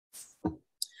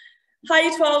Hi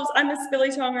Year 12s, I'm Miss Billy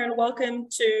Tonga and welcome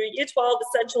to Year 12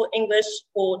 Essential English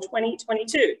for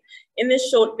 2022. In this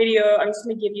short video, I'm just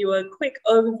going to give you a quick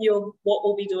overview of what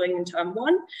we'll be doing in Term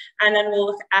 1, and then we'll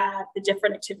look at the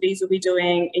different activities you'll be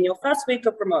doing in your first week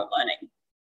of remote learning.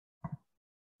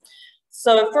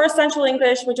 So for Essential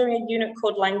English, we're doing a unit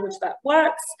called Language That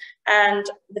Works, and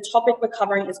the topic we're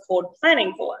covering is called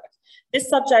Planning for Work.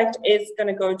 This subject is going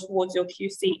to go towards your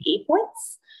QCE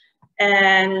points,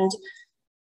 and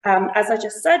as I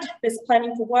just said, this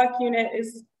Planning for Work unit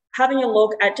is having a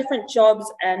look at different jobs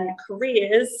and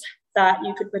careers that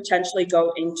you could potentially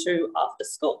go into after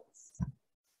school.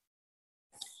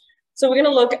 So we're going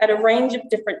to look at a range of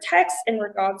different texts in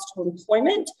regards to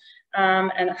employment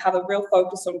and have a real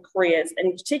focus on careers.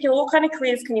 In particular, what kind of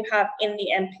careers can you have in the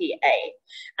MPA?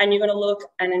 And you're going to look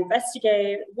and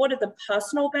investigate what are the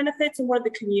personal benefits and what are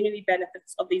the community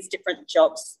benefits of these different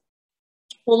jobs.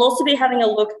 We'll also be having a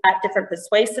look at different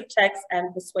persuasive texts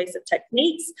and persuasive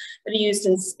techniques that are used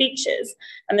in speeches.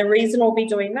 And the reason we'll be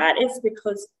doing that is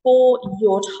because for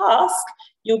your task,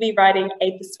 you'll be writing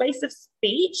a persuasive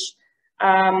speech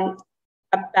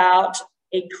about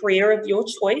a career of your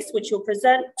choice, which you'll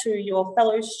present to your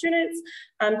fellow students,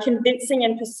 convincing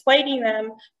and persuading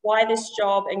them why this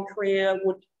job and career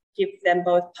would give them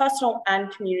both personal and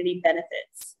community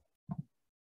benefits.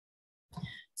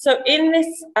 So in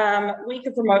this week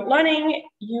of remote learning,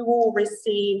 you will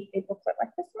receive a booklet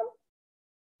like this one,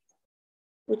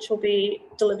 which will be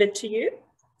delivered to you.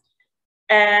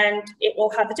 And it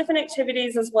will have the different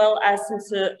activities as well as some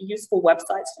useful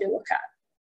websites to look at.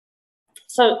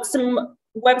 So some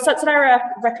websites that I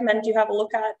recommend you have a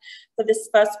look at for this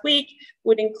first week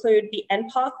would include the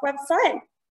NPARC website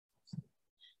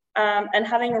and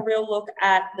having a real look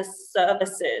at the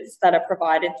services that are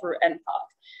provided through NPARC.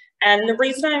 And the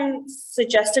reason I'm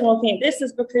suggesting looking at this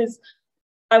is because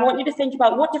I want you to think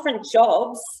about what different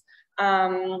jobs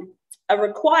are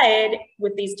required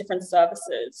with these different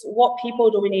services. What people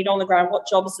do we need on the ground? What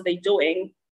jobs are they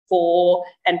doing for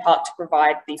NPARC to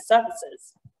provide these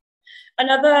services?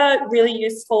 Another really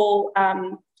useful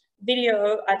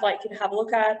video I'd like you to have a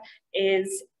look at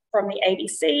is from the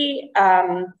ABC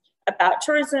about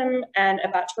tourism and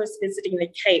about tourists visiting the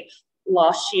Cape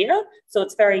last year. So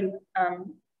it's very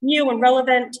new and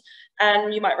relevant,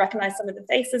 and you might recognize some of the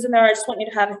faces in there. I just want you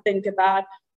to have a think about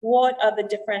what are the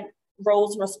different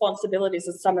roles and responsibilities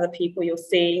of some of the people you're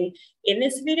seeing in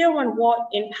this video and what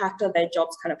impact are their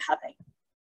jobs kind of having.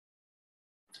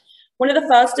 One of the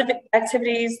first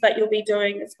activities that you'll be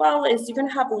doing as well is you're going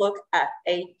to have a look at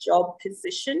a job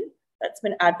position that's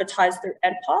been advertised through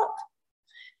NPARC,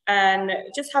 and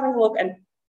just having a look and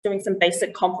doing some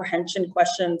basic comprehension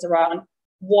questions around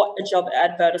what a job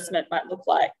advertisement might look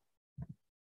like.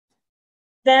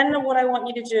 Then what I want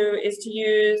you to do is to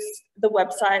use the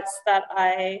websites that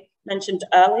I mentioned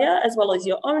earlier, as well as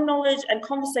your own knowledge and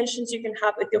conversations you can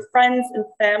have with your friends and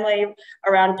family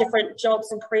around different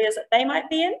jobs and careers that they might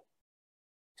be in.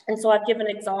 And so I've given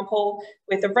an example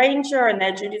with a ranger and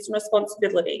their duties and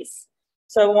responsibilities.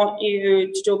 So I want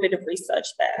you to do a bit of research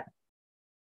there.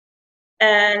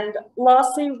 And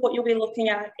lastly, what you'll be looking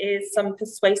at is some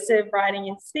persuasive writing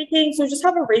and speaking. So just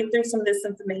have a read through some of this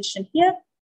information here.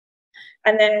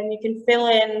 And then you can fill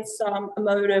in some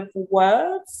emotive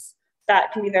words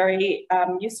that can be very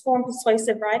useful in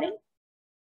persuasive writing.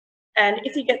 And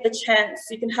if you get the chance,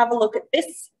 you can have a look at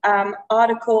this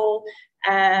article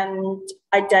and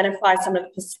identify some of the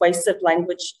persuasive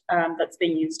language that's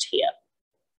being used here.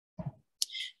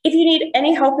 If you need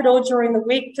any help at all during the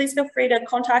week, please feel free to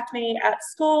contact me at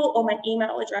school or my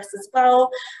email address as well.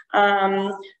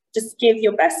 Just give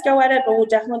your best go at it, but we'll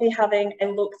definitely be having a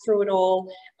look through it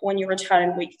all when you return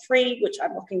in week 3, which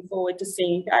I'm looking forward to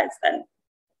seeing you guys then.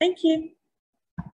 Thank you.